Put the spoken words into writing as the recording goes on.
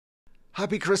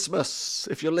Happy Christmas.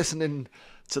 If you're listening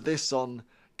to this on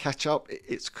catch up,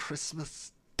 it's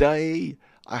Christmas Day.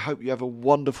 I hope you have a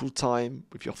wonderful time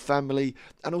with your family.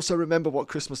 And also remember what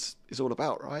Christmas is all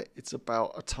about, right? It's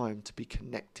about a time to be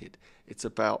connected. It's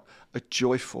about a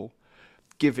joyful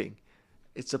giving.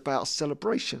 It's about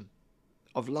celebration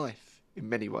of life in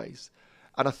many ways.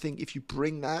 And I think if you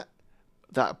bring that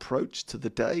approach to the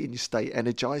day and you stay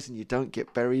energized and you don't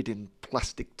get buried in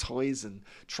plastic toys and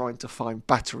trying to find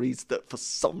batteries that for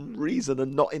some reason are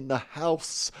not in the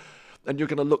house, and you're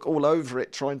going to look all over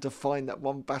it trying to find that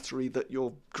one battery that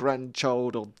your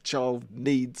grandchild or child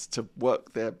needs to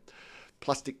work their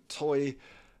plastic toy.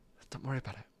 Don't worry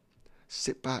about it.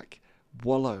 Sit back,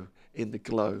 wallow in the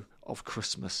glow of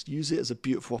Christmas. Use it as a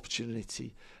beautiful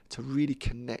opportunity to really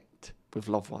connect with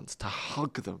loved ones, to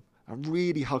hug them and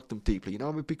really hug them deeply. You know,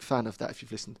 I'm a big fan of that if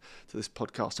you've listened to this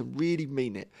podcast, and really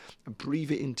mean it and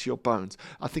breathe it into your bones.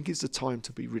 I think it's a time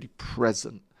to be really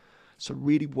present. So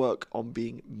really work on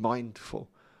being mindful,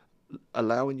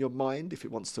 allowing your mind, if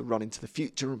it wants to run into the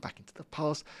future and back into the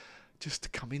past, just to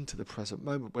come into the present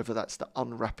moment, whether that's the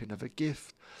unwrapping of a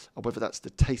gift or whether that's the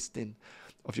tasting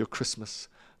of your Christmas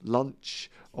lunch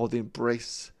or the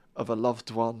embrace of a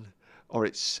loved one or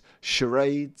it's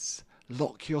charades.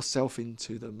 Lock yourself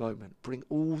into the moment. Bring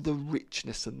all the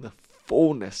richness and the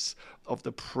fullness of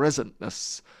the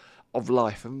presentness of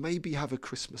life, and maybe have a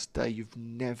Christmas day you've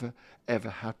never ever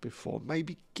had before.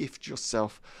 Maybe gift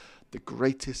yourself the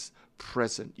greatest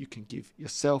present you can give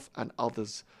yourself and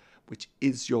others, which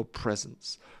is your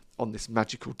presence on this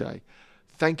magical day.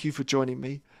 Thank you for joining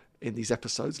me in these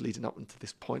episodes leading up until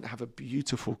this point. Have a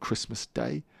beautiful Christmas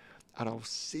day, and I'll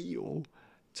see you all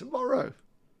tomorrow,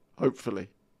 hopefully,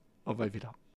 or maybe not.